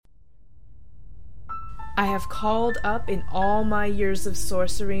I have called up in all my years of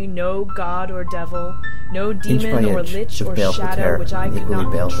sorcery no god or devil, no demon or lich or shadow which I could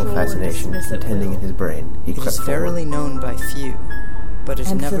not control or dismiss at will. In his brain, he it is verily known by few, but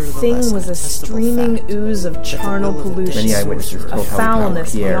is and the thing was a streaming ooze of charnel pollution, a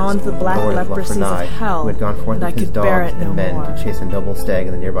foulness beyond the black leprosies of hell, and I could bear it no more. To chase a double stag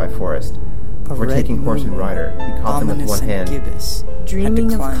in the nearby forest. Before taking horse and rider, he caught them with one hand. Gibbous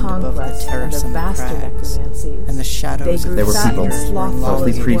dreaming of conquest and the vaster necromancies, and the shadows they were people,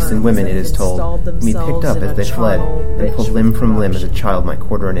 mostly priests and women, it is told, whom he picked up as they fled, and pulled limb from limb as a child might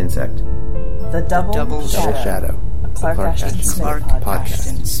quarter an insect. The Double Shadow. A Clark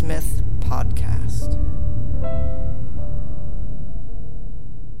Ashton Smith podcast.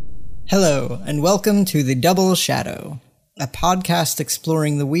 Hello, and welcome to The Double Shadow, a podcast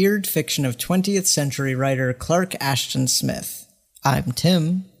exploring the weird fiction of 20th century writer Clark Ashton Smith. I'm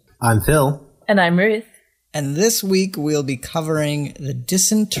Tim. I'm Phil. And I'm Ruth. And this week we'll be covering The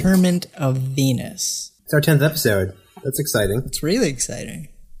Disinterment of Venus. It's our 10th episode. That's exciting. It's really exciting.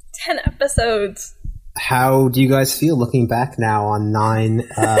 10 episodes. How do you guys feel looking back now on 9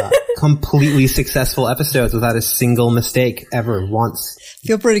 completely successful episodes without a single mistake ever once?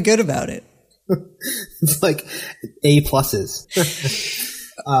 Feel pretty good about it. It's like A pluses.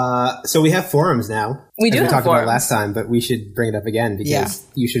 So we have forums now. We do have forums. We talked about last time, but we should bring it up again because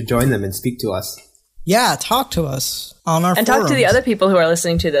you should join them and speak to us. Yeah, talk to us on our forums. And talk to the other people who are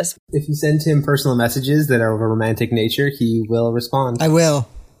listening to this. If you send him personal messages that are of a romantic nature, he will respond. I will,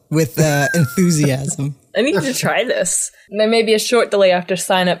 with enthusiasm. I need to try this. There may be a short delay after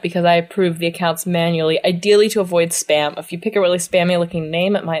sign up because I approve the accounts manually, ideally to avoid spam. If you pick a really spammy looking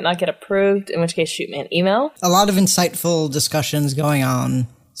name, it might not get approved, in which case shoot me an email. A lot of insightful discussions going on,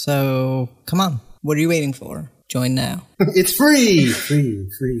 so come on. What are you waiting for? Join now. It's free!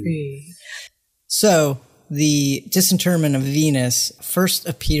 Free. So, The Disinterment of Venus first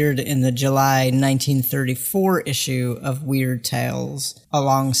appeared in the July 1934 issue of Weird Tales,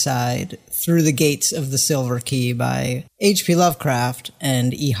 alongside Through the Gates of the Silver Key by H.P. Lovecraft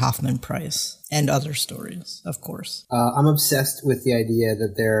and E. Hoffman Price, and other stories, of course. I'm obsessed with the idea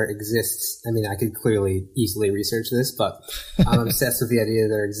that there exists, I mean, I could clearly easily research this, but I'm obsessed with the idea that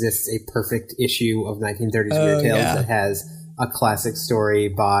there exists a perfect issue of 1930s Weird Tales that has a classic story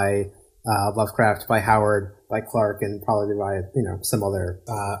by Lovecraft, by Howard, by Clark, and probably by, some other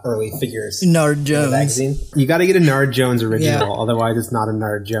early figures. Nard Jones. In the magazine. You gotta get a Nard Jones original, otherwise it's not a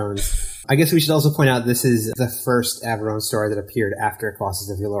Nard Jones. I guess we should also point out this is the first Averone story that appeared after Colossus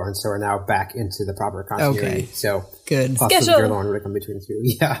of Yulorn, so we're now back into the proper continuity. Okay. So, good. Colossus of Yulorn would have come between the two.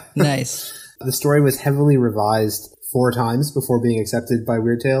 Yeah. Nice. The story was heavily revised 4 times before being accepted by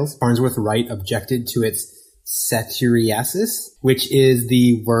Weird Tales. Farnsworth Wright objected to its satyriasis, which is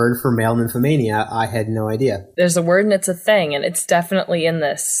the word for male nymphomania. I had no idea. There's a word and it's a thing, and it's definitely in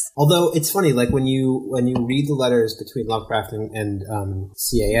this. Although it's funny, like when you read the letters between Lovecraft and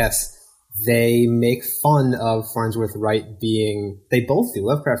CAS, they make fun of Farnsworth Wright being. They both do.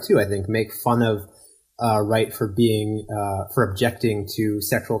 Lovecraft too, I think, make fun of Wright for being for objecting to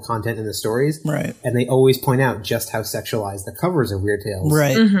sexual content in the stories, right? And they always point out just how sexualized the covers of Weird Tales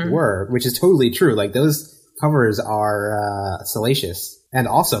were, which is totally true. Like those covers are salacious and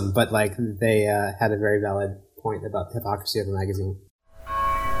awesome, but like they had a very valid point about the hypocrisy of the magazine.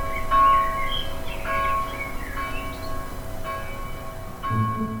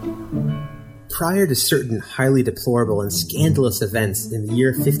 Prior to certain highly deplorable and scandalous events in the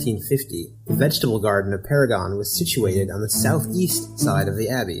year 1550, the vegetable garden of Paragon was situated on the southeast side of the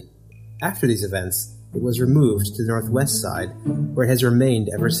abbey. After these events, it was removed to the northwest side, where it has remained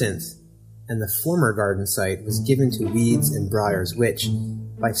ever since, and the former garden site was given to weeds and briars which,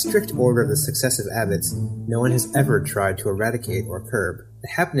 by strict order of the successive abbots, no one has ever tried to eradicate or curb. The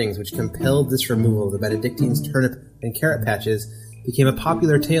happenings which compelled this removal of the Benedictines' turnip and carrot patches became a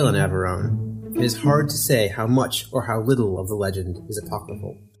popular tale in Averone. It is hard to say how much or how little of the legend is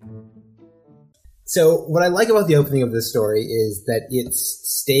apocryphal. So, what I like about the opening of this story is that its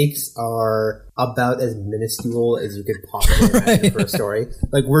stakes are about as minuscule as you could possibly imagine for a story.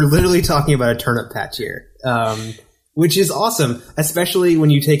 Like, we're literally talking about a turnip patch here, which is awesome, especially when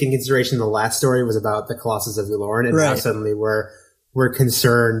you take in consideration the last story was about the Colossus of Yulorn, and now suddenly we're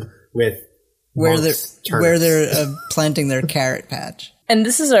concerned with where they're planting their carrot patch. And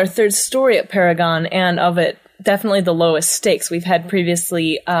this is our third story at Paragon, and of it, definitely the lowest stakes. We've had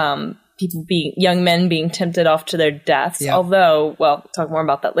previously young men being tempted off to their deaths, although, well, we'll talk more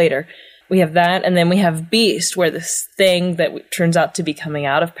about that later. We have that, and then we have Beast, where this thing that turns out to be coming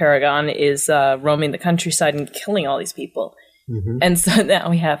out of Paragon is roaming the countryside and killing all these people. Mm-hmm. And so now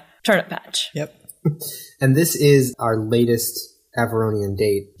we have Turnip Patch. Yep. And this is our latest Averonian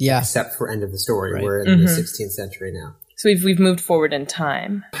date, except for end of the story. Right. We're in the 16th century now. So we've moved forward in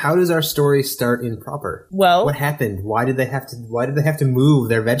time. How does our story start in proper? Well, what happened? Why did they have to move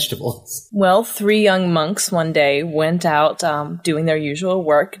their vegetables? Well, 3 young monks one day went out doing their usual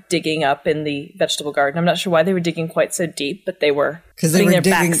work, digging up in the vegetable garden. I'm not sure why they were digging quite so deep, but they were putting their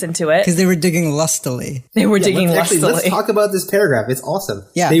backs into it. Because they were digging lustily. Let's talk about this paragraph. It's awesome.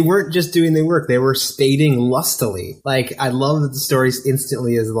 Yeah. They weren't just doing their work. They were spading lustily. Like, I love that the story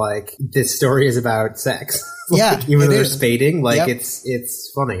instantly is like, this story is about sex. Like, even though they're spading, like,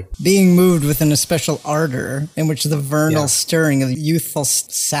 it's funny. Being moved within a special ardor in which the vernal stirring of youthful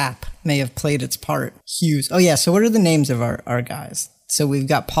sap may have played its part. Hughes. Oh, yeah. So what are the names of our guys? So we've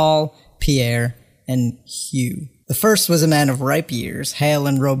got Paul, Pierre, and Hugh. The first was a man of ripe years, hale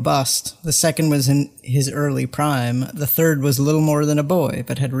and robust. The second was in his early prime. The third was little more than a boy,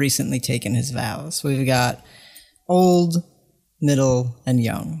 but had recently taken his vows. So we've got old, middle, and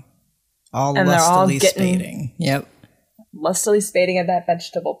young. All lustily spading. Yep. Lustily spading at that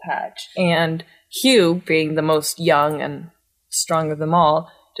vegetable patch. And Hugh, being the most young and strong of them all,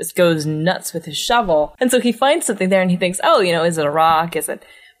 just goes nuts with his shovel. And so he finds something there and he thinks, oh, is it a rock? Is it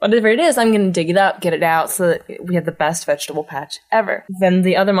whatever it is? I'm going to dig it up, get it out so that we have the best vegetable patch ever. Then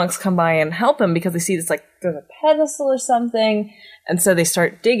the other monks come by and help him because they see this, like, there's a pedestal or something. And so they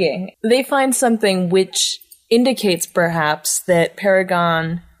start digging. They find something which indicates perhaps that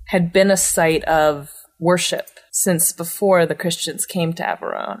Paragon had been a site of worship since before the Christians came to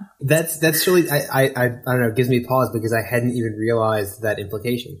Averon. That's really, I don't know, it gives me pause because I hadn't even realized that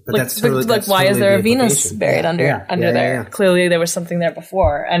implication. But that's totally, why is there a Venus buried under there? Yeah. Clearly there was something there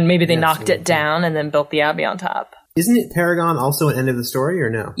before, and maybe they knocked it down and then built the abbey on top. Isn't it Paragon also an end of the story, or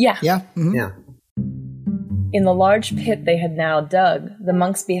no? Yeah. Yeah. Mm-hmm. Yeah. In the large pit they had now dug, the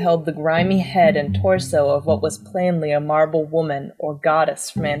monks beheld the grimy head and torso of what was plainly a marble woman or goddess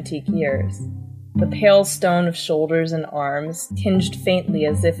from antique years. The pale stone of shoulders and arms, tinged faintly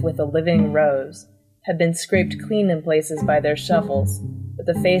as if with a living rose, had been scraped clean in places by their shovels, but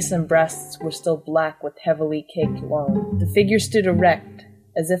the face and breasts were still black with heavily caked loam. The figure stood erect,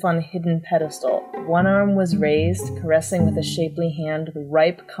 as if on a hidden pedestal. One arm was raised, caressing with a shapely hand the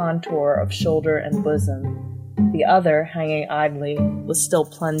ripe contour of shoulder and bosom. The other, hanging idly, was still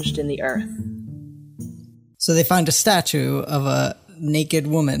plunged in the earth. So they find a statue of a naked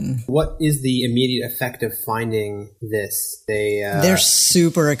woman. What is the immediate effect of finding this? They're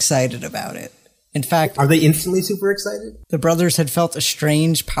super excited about it. In fact... Are they instantly super excited? The brothers had felt a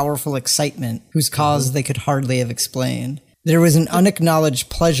strange, powerful excitement, whose cause they could hardly have explained. There was an unacknowledged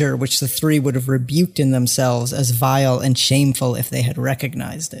pleasure which the three would have rebuked in themselves as vile and shameful if they had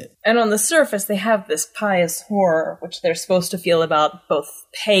recognized it. And on the surface, they have this pious horror, which they're supposed to feel about both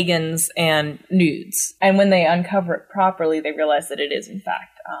pagans and nudes. And when they uncover it properly, they realize that it is, in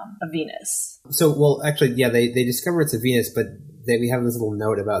fact, a Venus. So, well, actually, yeah, they discover it's a Venus, but we have this little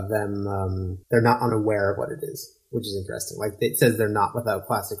note about them. They're not unaware of what it is, which is interesting. Like, it says they're not without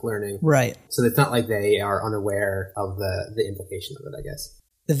classic learning. Right. So it's not like they are unaware of the implication of it, I guess.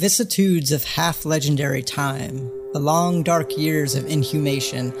 The vicissitudes of half-legendary time, the long dark years of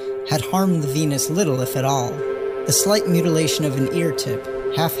inhumation, had harmed the Venus little, if at all. The slight mutilation of an ear tip,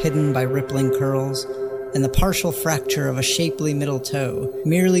 half hidden by rippling curls, and the partial fracture of a shapely middle toe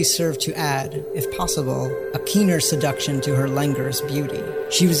merely served to add, if possible, a keener seduction to her languorous beauty.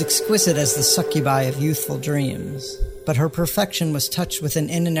 She was exquisite as the succubi of youthful dreams, but her perfection was touched with an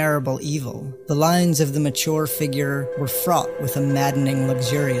inenerable evil. The lines of the mature figure were fraught with a maddening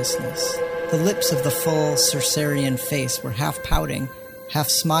luxuriousness. The lips of the full Circean face were half pouting, half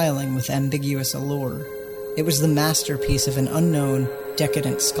smiling with ambiguous allure. It was the masterpiece of an unknown,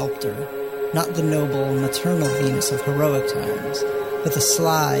 decadent sculptor. Not the noble, maternal Venus of heroic times, but the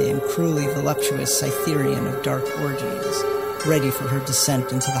sly and cruelly voluptuous Cytherean of dark orgies, ready for her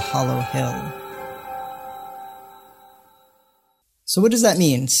descent into the hollow hill. So what does that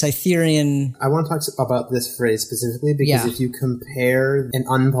mean, Cytherean? I want to talk about this phrase specifically because if you compare an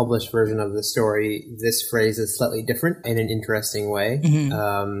unpublished version of the story, this phrase is slightly different in an interesting way.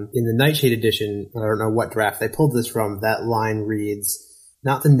 Mm-hmm. In the Nightshade edition, I don't know what draft they pulled this from, that line reads,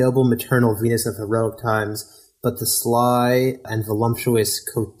 "Not the noble maternal Venus of heroic times, but the sly and voluptuous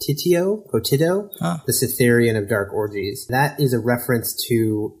Cotido, the Cytherean of dark orgies." That is a reference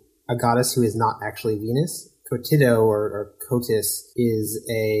to a goddess who is not actually Venus. Cotido, or Cotis, is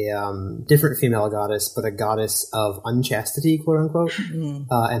a different female goddess, but a goddess of unchastity, quote-unquote. Mm.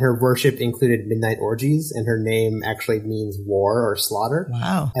 And her worship included midnight orgies, and her name actually means war or slaughter.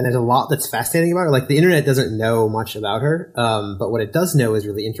 Wow. And there's a lot that's fascinating about her. Like, the internet doesn't know much about her, but what it does know is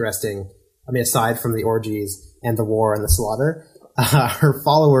really interesting aside from the orgies and the war and the slaughter, her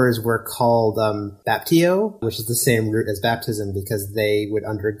followers were called baptio, which is the same root as baptism, because they would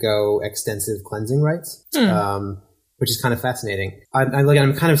undergo extensive cleansing rites, which is kind of fascinating.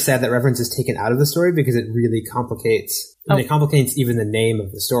 I'm kind of sad that reference is taken out of the story because it really complicates. It complicates even the name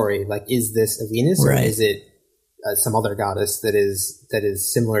of the story. Like, is this a Venus, or is it some other goddess that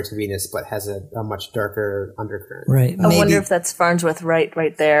is similar to Venus but has a much darker undercurrent? Right. I wonder if that's Farnsworth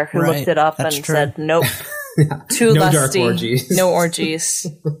right there, who looked it up and said, nope. Too no lusty. Dark orgies. No orgies.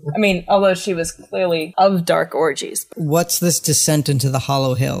 I mean, although she was clearly of dark orgies. What's this descent into the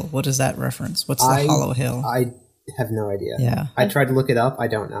Hollow Hill? What is that reference? What's the Hollow Hill? I have no idea. Yeah. I tried to look it up. I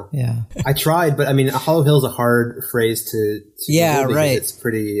don't know. Yeah. I tried, but I mean, Hollow Hill is a hard phrase to yeah, right. It's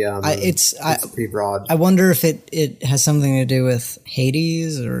pretty, it's pretty broad. I wonder if it has something to do with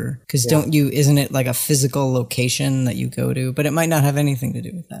Hades, or, because isn't it like a physical location that you go to? But it might not have anything to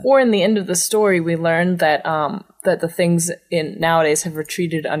do with that. Or in the end of the story, we learned that, that the things nowadays have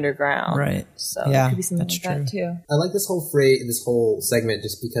retreated underground. Right. So it could be something like that too. I like this whole segment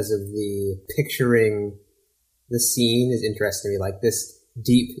just because of the picturing. The scene is interesting to me, like this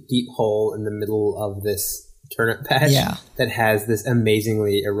deep, deep hole in the middle of this turnip patch that has this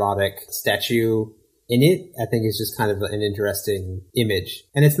amazingly erotic statue in it. I think is just kind of an interesting image.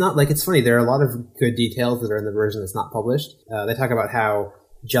 And it's not like, it's funny, there are a lot of good details that are in the version that's not published. They talk about how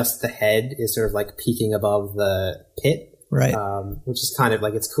just the head is sort of like peeking above the pit. Right. Which is kind of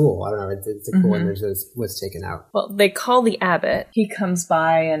like, it's cool. I don't know. It's a cool image that was taken out. Well, they call the abbot. He comes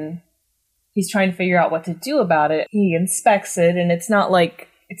by and he's trying to figure out what to do about it. He inspects it, and it's not like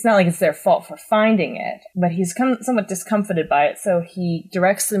it's their fault for finding it, but he's somewhat discomfited by it, so he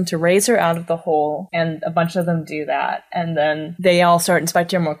directs them to raise her out of the hole, and a bunch of them do that. And then they all start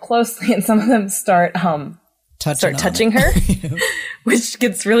inspecting her more closely, and some of them start touching her, which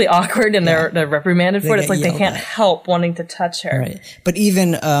gets really awkward, and they're reprimanded for it. It's like they can't help wanting to touch her. Right. But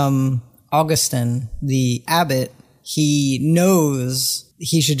even Augustin, the abbot, he knows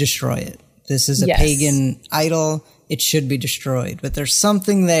he should destroy it. This is a pagan idol. It should be destroyed. But there's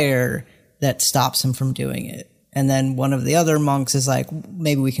something there that stops him from doing it. And then one of the other monks is like,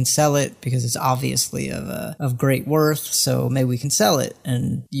 maybe we can sell it because it's obviously of great worth. So maybe we can sell it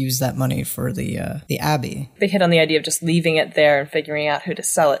and use that money for the abbey. They hit on the idea of just leaving it there and figuring out who to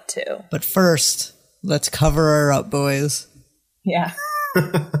sell it to. But first, let's cover her up, boys. Yeah.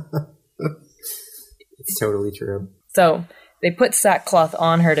 It's totally true. So they put sackcloth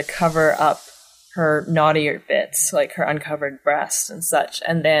on her to cover up her naughtier bits, like her uncovered breasts and such.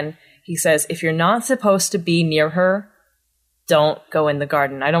 And then he says, if you're not supposed to be near her, don't go in the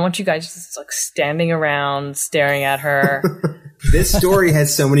garden. I don't want you guys just like standing around staring at her. This story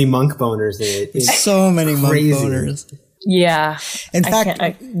has so many monk boners in it. It's so many crazy. Monk boners. Yeah. In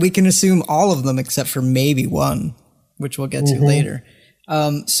fact, we can assume all of them except for maybe one, which we'll get to later.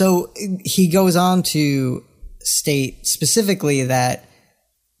 So he goes on to state specifically that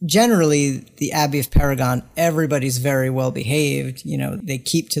generally the Abbey of Paragon, everybody's very well behaved. You know, they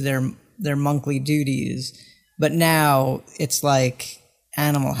keep to their monkly duties. But now it's like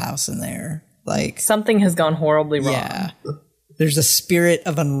Animal House in there. Like something has gone horribly wrong. Yeah. There's a spirit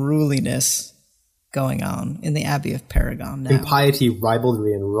of unruliness going on in the Abbey of Paragon now. Impiety,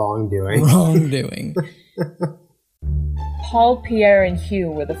 ribaldry, and wrongdoing. Wrongdoing. Paul, Pierre, and Hugh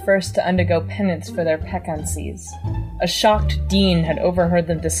were the first to undergo penance for their peccancies. A shocked dean had overheard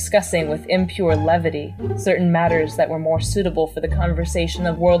them discussing with impure levity certain matters that were more suitable for the conversation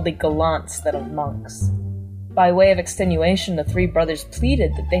of worldly gallants than of monks. By way of extenuation, the three brothers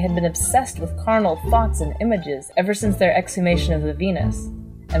pleaded that they had been obsessed with carnal thoughts and images ever since their exhumation of the Venus,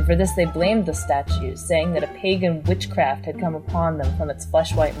 and for this they blamed the statues, saying that a pagan witchcraft had come upon them from its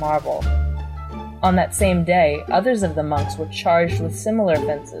flesh-white marble. On that same day, others of the monks were charged with similar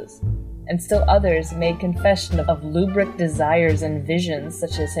offenses, and still others made confession of lubric desires and visions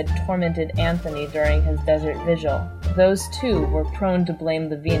such as had tormented Anthony during his desert vigil. Those, too, were prone to blame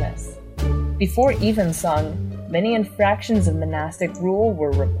the Venus. Before evensong, many infractions of monastic rule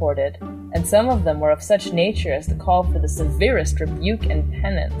were reported, and some of them were of such nature as to call for the severest rebuke and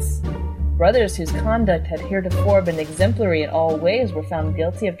penance. Brothers whose conduct had heretofore been exemplary in all ways were found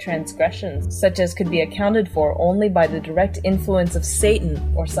guilty of transgressions, such as could be accounted for only by the direct influence of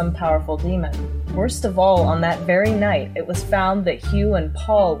Satan or some powerful demon. Worst of all, on that very night, it was found that Hugh and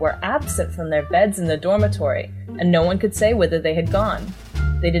Paul were absent from their beds in the dormitory, and no one could say whither they had gone.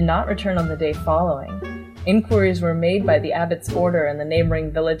 They did not return on the day following. Inquiries were made by the abbot's order in the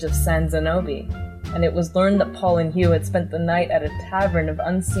neighboring village of San Zenobi, and it was learned that Paul and Hugh had spent the night at a tavern of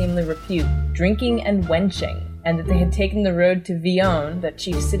unseemly repute, drinking and wenching. and that they had taken the road to Vion, the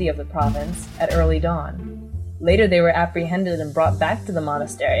chief city of the province, at early dawn. Later they were apprehended and brought back to the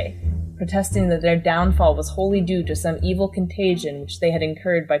monastery, protesting that their downfall was wholly due to some evil contagion which they had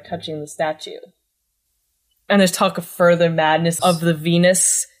incurred by touching the statue. And there's talk of further madness of the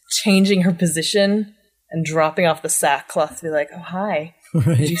Venus changing her position and dropping off the sackcloth to be like, oh, hi.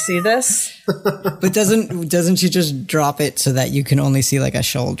 Right. Did you see this? But doesn't she just drop it so that you can only see like a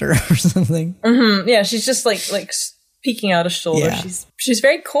shoulder or something? Mm-hmm. Yeah, she's just like peeking out a shoulder. Yeah. She's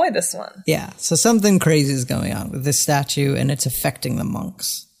very coy, this one. Yeah, so something crazy is going on with this statue, and it's affecting the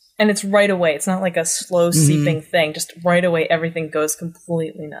monks. And it's right away. It's not like a slow seeping thing. Just right away, everything goes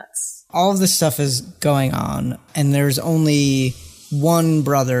completely nuts. All of this stuff is going on, and there's only one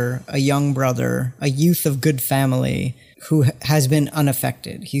brother, a young brother, a youth of good family, who has been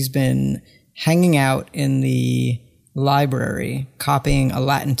unaffected. He's been hanging out in the library, copying a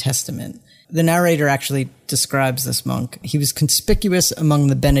Latin Testament. The narrator actually describes this monk. He was conspicuous among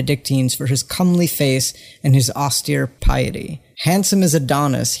the Benedictines for his comely face and his austere piety. Handsome as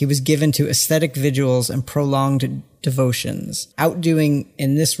Adonis, he was given to aesthetic vigils and prolonged devotions, outdoing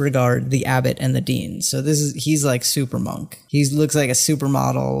in this regard the abbot and the dean. So he's like super monk. He looks like a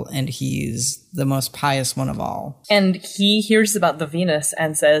supermodel, and he's the most pious one of all. And he hears about the Venus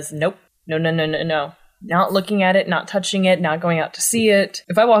and says, nope, no. Not looking at it, not touching it, not going out to see it.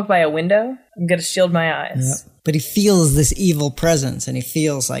 If I walk by a window, I'm going to shield my eyes. Yep. But he feels this evil presence, and he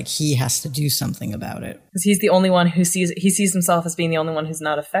feels like he has to do something about it. Because he's the only one who sees himself as being the only one who's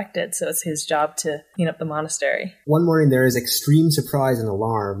not affected, so it's his job to clean up the monastery. One morning there is extreme surprise and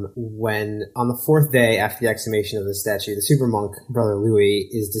alarm when, on the fourth day after the exhumation of the statue, the super monk, Brother Louis,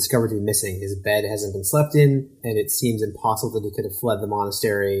 is discovered to be missing. His bed hasn't been slept in, and it seems impossible that he could have fled the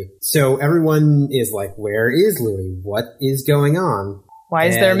monastery. So everyone is like, where is Louis? What is going on? Why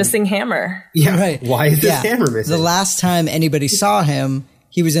is there a missing hammer? Yeah, right. Why is this hammer missing? The last time anybody saw him,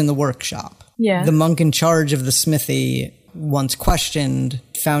 he was in the workshop. Yeah. The monk in charge of the smithy, once questioned,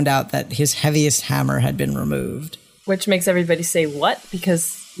 found out that his heaviest hammer had been removed. Which makes everybody say, what?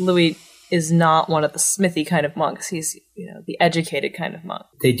 Because Louis is not one of the smithy kind of monks. He's, the educated kind of monk.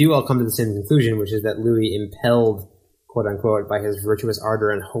 They do all come to the same conclusion, which is that Louis, impelled, quote-unquote, by his virtuous ardor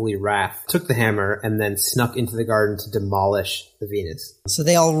and holy wrath, took the hammer and then snuck into the garden to demolish the Venus. So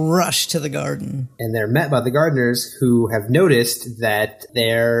they all rush to the garden. And they're met by the gardeners, who have noticed that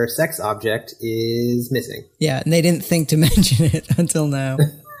their sex object is missing. Yeah, and they didn't think to mention it until now.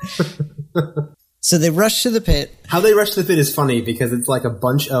 So they rush to the pit. How they rush to the pit is funny, because it's like a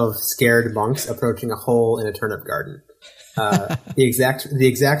bunch of scared monks approaching a hole in a turnip garden. The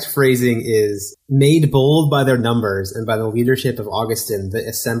exact phrasing is, made bold by their numbers and by the leadership of Augustine, the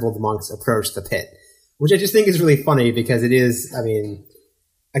assembled monks approached the pit. Which I just think is really funny, because it is,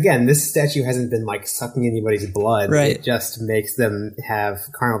 again, this statue hasn't been like sucking anybody's blood. Right. It just makes them have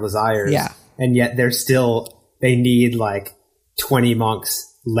carnal desires. Yeah. And yet they need like 20 monks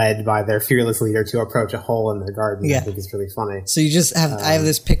led by their fearless leader to approach a hole in their garden. Yeah. I think it's really funny. So you just have, I have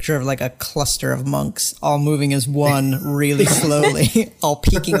this picture of like a cluster of monks all moving as one really slowly, all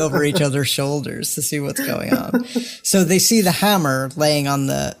peeking over each other's shoulders to see what's going on. So they see the hammer laying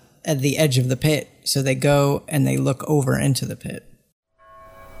at the edge of the pit. So they go and they look over into the pit.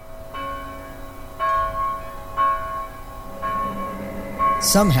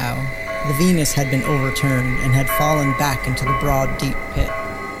 Somehow, the Venus had been overturned and had fallen back into the broad, deep pit.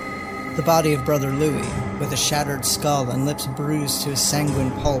 The body of Brother Louis, with a shattered skull and lips bruised to a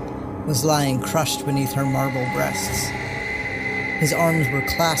sanguine pulp, was lying crushed beneath her marble breasts. His arms were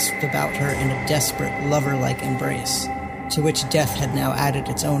clasped about her in a desperate, lover-like embrace, to which death had now added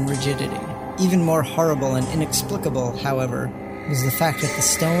its own rigidity. Even more horrible and inexplicable, however, was the fact that the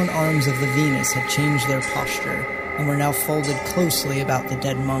stone arms of the Venus had changed their posture, and were now folded closely about the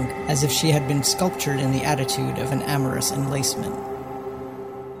dead monk, as if she had been sculptured in the attitude of an amorous enlacement.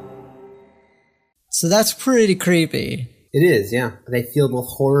 So that's pretty creepy. It is, yeah. They feel both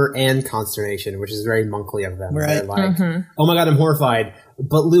horror and consternation, which is very monkly of them. Right. They're like, oh my god, I'm horrified.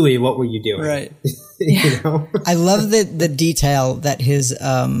 But Louis, what were you doing? Right. You know? I love the detail that his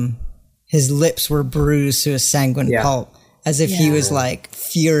lips were bruised to a sanguine pulp, as if he was like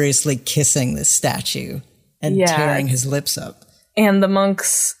furiously kissing this statue and tearing his lips up. And the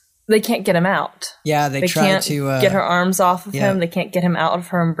monks, they can't get him out. Yeah, they try can't to get her arms off of him. They can't get him out of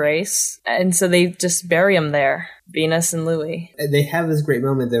her embrace. And so they just bury him there, Venus and Louis. They have this great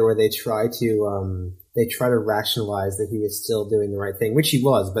moment there where they try to rationalize that he was still doing the right thing, which he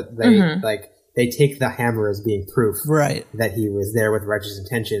was, but they they take the hammer as being proof that he was there with righteous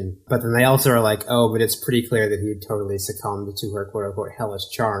intention. But then they also are like, oh, but it's pretty clear that he totally succumbed to her quote-unquote hellish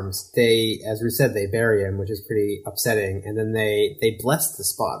charms. They, as we said, they bury him, which is pretty upsetting. And then they bless the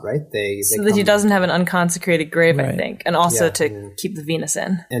spot, right? So that he doesn't have an unconsecrated grave, I think. And also to keep the Venus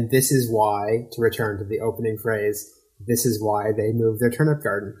in. And this is why, to return to the opening phrase, this is why they moved their turnip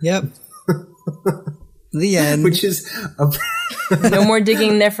garden. Yep. The end. Which is no more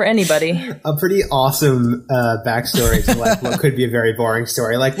digging there for anybody. A pretty awesome backstory to like what could be a very boring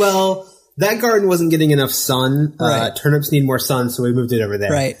story. Like, well, that garden wasn't getting enough sun. Turnips need more sun, so we moved it over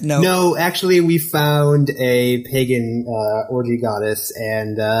there. Right. No, actually, we found a pagan orgy goddess,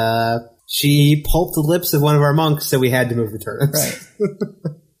 and she pulped the lips of one of our monks, so we had to move the turnips.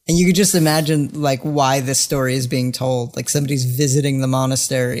 Right. And you could just imagine, like, why this story is being told. Like, somebody's visiting the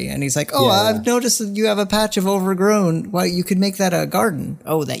monastery, and he's like, I've noticed that you have a patch of overgrown. Well, you could make that a garden.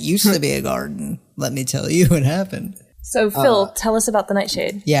 Oh, that used to be a garden. Let me tell you what happened. So, Phil, tell us about the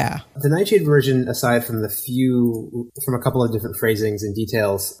Nightshade. Yeah. The Nightshade version, aside from from a couple of different phrasings and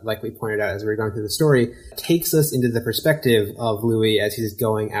details, like we pointed out as we were going through the story, takes us into the perspective of Louis as he's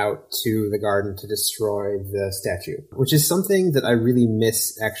going out to the garden to destroy the statue, which is something that I really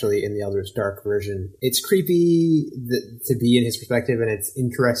miss, actually, in the Elder's Dark version. It's creepy to be in his perspective, and it's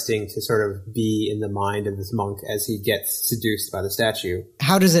interesting to sort of be in the mind of this monk as he gets seduced by the statue.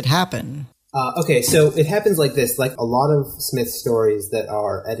 How does it happen? Okay, so it happens like this. Like a lot of Smith's stories that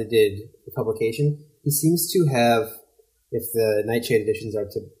are edited for publication, he seems to have, if the Nightshade editions are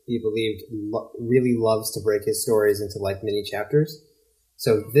to be believed, really loves to break his stories into like mini chapters.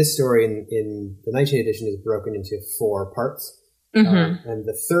 So this story in the Nightshade edition is broken into 4 parts. Mm-hmm. And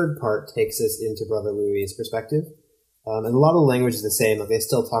the third part takes us into Brother Louis's perspective. And a lot of the language is the same. Like they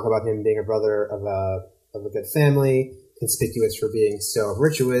still talk about him being a brother of a good family, conspicuous for being so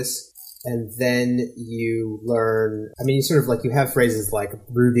virtuous. And then you learn, I mean, you sort of like, you have phrases like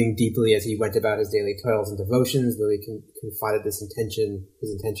brooding deeply as he went about his daily toils and devotions, Louis confided his intention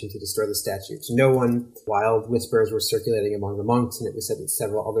to destroy the statue to no one. Wild whispers were circulating among the monks, and it was said that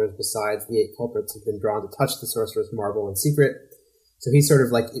several others besides the 8 culprits had been drawn to touch the sorcerer's marble in secret. So he's sort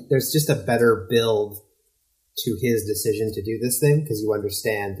of like, there's just a better build to his decision to do this thing, because you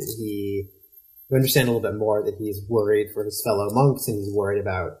understand a little bit more that he's worried for his fellow monks, and he's worried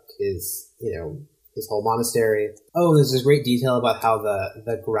about his whole monastery. Oh, and there's this great detail about how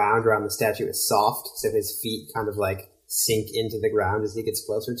the ground around the statue is soft, so his feet kind of like sink into the ground as he gets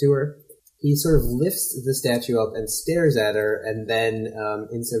closer to her. He sort of lifts the statue up and stares at her, and then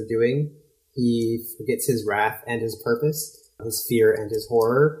in so doing, he forgets his wrath and his purpose, his fear and his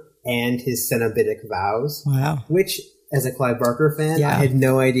horror, and his cenobitic vows. Wow. Which, as a Clive Barker fan, I had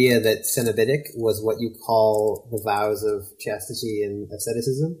no idea that cenobitic was what you call the vows of chastity and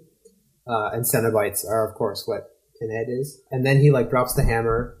asceticism. And cenobites are, of course, what Pinhead is. And then he, like, drops the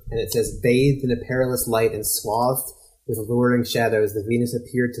hammer, and it says, bathed in a perilous light and swathed with alluring shadows, the Venus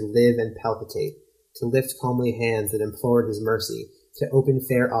appeared to live and palpitate, to lift calmly hands that implored his mercy, to open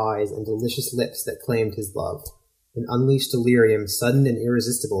fair eyes and delicious lips that claimed his love. An unleashed delirium, sudden and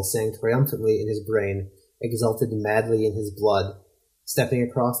irresistible, sang triumphantly in his brain, exulted madly in his blood. Stepping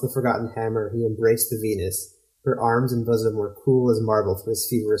across the forgotten hammer, he embraced the Venus. Her arms and bosom were cool as marble to his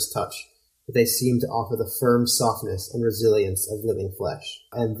feverish touch, but they seemed to offer the firm softness and resilience of living flesh.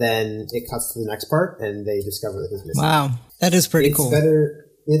 And then it cuts to the next part, and they discover that he's missing. Wow, that is pretty cool.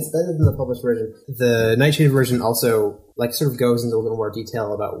 It's better than the published version. The Nightshade version also, like, sort of goes into a little more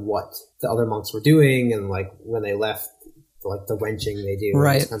detail about what the other monks were doing, and, like, when they left, like, the wenching they do, and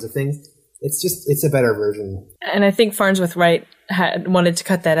those kinds of things. It's a better version. And I think Farnsworth Wright had wanted to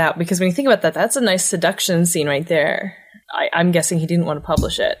cut that out, because when you think about that, that's a nice seduction scene right there. I'm guessing he didn't want to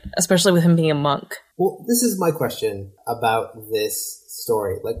publish it, especially with him being a monk. Well, this is my question about this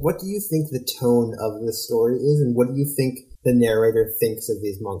story. Like, what do you think the tone of this story is, and what do you think the narrator thinks of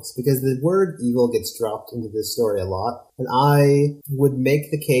these monks? Because the word evil gets dropped into this story a lot, and I would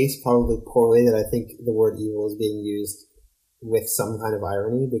make the case, probably poorly, that I think the word evil is being used with some kind of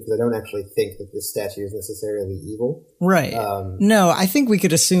irony, because I don't actually think that this statue is necessarily evil. Right. No, I think we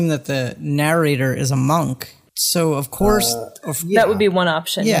could assume that the narrator is a monk. So, of course... that would be one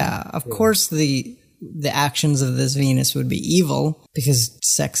option. Yeah, of course the actions of this Venus would be evil, because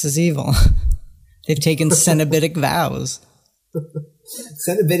sex is evil. They've taken cenobitic vows.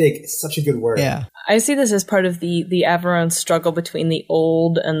 Cenobitic is such a good word. Yeah. I see this as part of the Averon struggle between the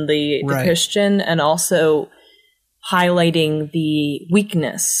old and the Christian, and also highlighting the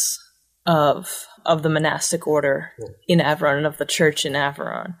weakness of the monastic order in Averon and of the church in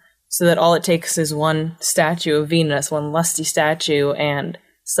Averon. So that all it takes is one statue of Venus, one lusty statue, and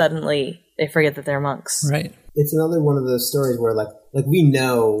suddenly they forget that they're monks. Right. It's another one of those stories where, like we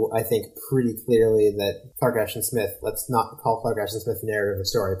know, I think, pretty clearly that Clark Ashton Smith, let's not call Clark Ashton Smith the narrator of the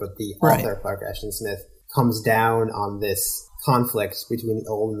story, but the author, Clark Ashton Smith, comes down on this conflict between the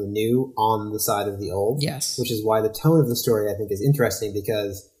old and the new on the side of the old. Yes. Which is why the tone of the story, I think, is interesting,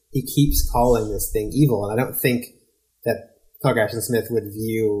 because he keeps calling this thing evil, and I don't think that Clark Ashton Smith would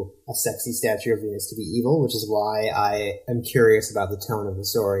view a sexy statue of Venus to be evil, which is why I am curious about the tone of the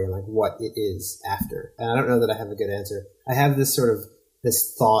story and like what it is after. And I don't know that I have a good answer. I have this sort of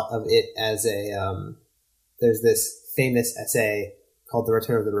this thought of it as a there's this famous essay called "The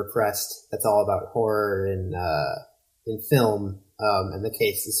Return of the Repressed" that's all about horror in film, and the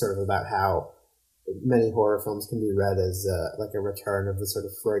case is sort of about how many horror films can be read as like a return of the sort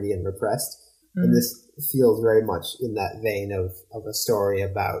of Freudian repressed. And this feels very much in that vein of a story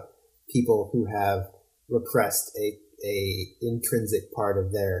about people who have repressed a intrinsic part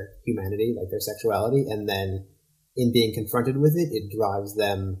of their humanity, like their sexuality, and then in being confronted with it, it drives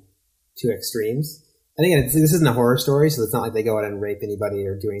them to extremes. And again, this isn't a horror story, so it's not like they go out and rape anybody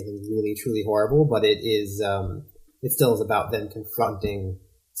or do anything really, truly horrible, but it is, it still is about them confronting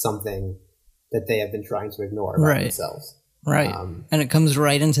something that they have been trying to ignore about themselves. Right. And it comes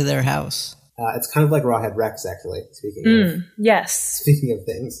right into their house. It's kind of like Rawhead Rex, actually, speaking of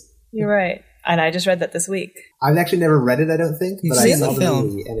things. You're right. And I just read that this week. I've actually never read it, I don't think, but I saw the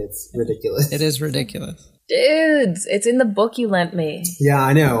movie, and it's ridiculous. It is ridiculous. Dudes, it's in the book you lent me. Yeah,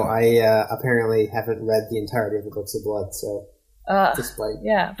 I know. I apparently haven't read the entirety of the Books of Blood, so despite...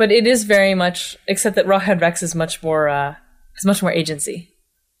 Yeah, but it is very much, except that Rawhead Rex is much more, has much more agency.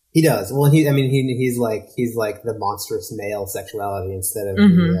 He does. Well, he's like the monstrous male sexuality instead of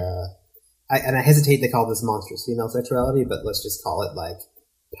the... and I hesitate to call this monstrous female sexuality, but let's just call it like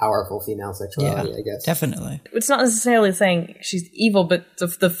powerful female sexuality, I guess. Definitely. It's not necessarily saying she's evil, but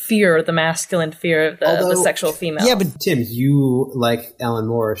the fear, the masculine fear of the sexual female. Yeah, but Tim, you, like Ellen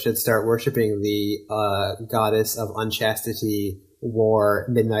Moore, should start worshiping the goddess of unchastity, war,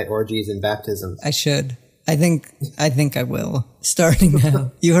 midnight orgies, and baptisms. I should. I think I will. Starting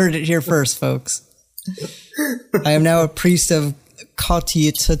now. You heard it here first, folks. I am now a priest of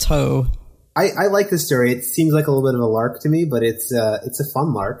Kotitato. I like this story. It seems like a little bit of a lark to me, but it's a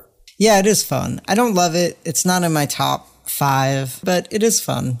fun lark. Yeah, it is fun. I don't love it. It's not in my top 5, but it is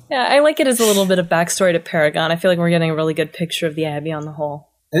fun. Yeah, I like it as a little bit of backstory to Paragon. I feel like we're getting a really good picture of the Abbey on the whole.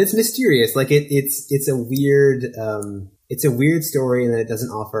 And it's mysterious. Like it's a weird story, and it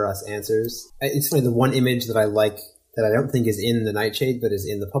doesn't offer us answers. It's funny. The one image that I like that I don't think is in the Nightshade, but is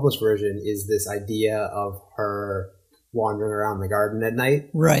in the published version, is this idea of her wandering around the garden at night.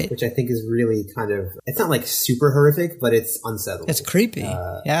 Right. Which I think is really kind of, it's not like super horrific, but it's unsettling. It's creepy.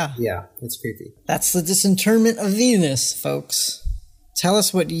 Yeah, it's creepy. That's the Disinterment of Venus, folks. Tell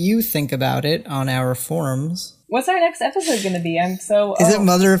us what you think about it on our forums. What's our next episode going to be? Is it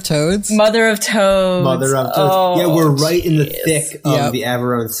Mother of Toads? Mother of Toads. Mother of Toads. Oh, yeah, we're right in the thick of the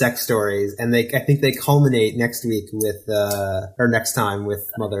Averone sex stories, and I think they culminate next week with, or next time with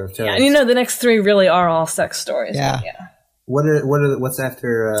Mother of Toads. Yeah, and the next 3 really are all sex stories. Yeah. What's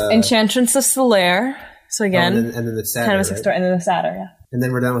after? Enchantress of Solaire. So again, and then the Satyr, kind of a sex story, and then the Satyr. Yeah. And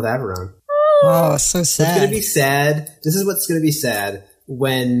then we're done with Averone. Oh, so sad. It's going to be sad. This is what's going to be sad.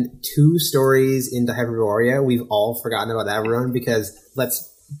 When 2 stories into Hyperborea, we've all forgotten about Averone, because let's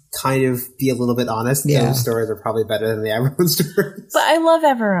kind of be a little bit honest. Yeah. Those stories are probably better than the Averone stories. But I love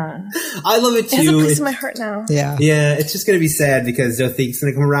Averone. I love it too. It has a place in my heart now. Yeah. Yeah, it's just going to be sad because Zothique's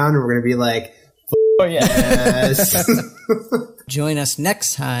going to come around and we're going to be like, oh yeah. Yes. Join us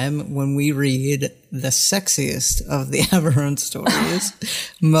next time when we read the sexiest of the Averone stories,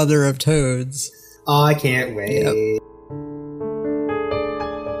 Mother of Toads. Oh, I can't wait. Yep.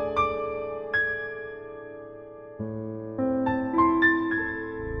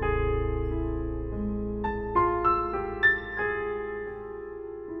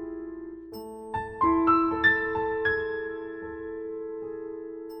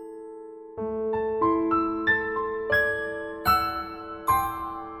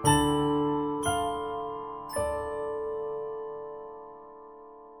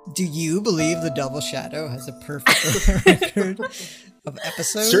 Do you believe the Double Shadow has a perfect record of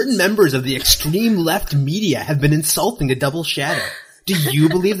episodes? Certain members of the extreme left media have been insulting the Double Shadow. Do you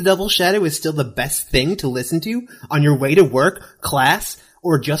believe the Double Shadow is still the best thing to listen to on your way to work, class,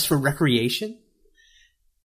 or just for recreation?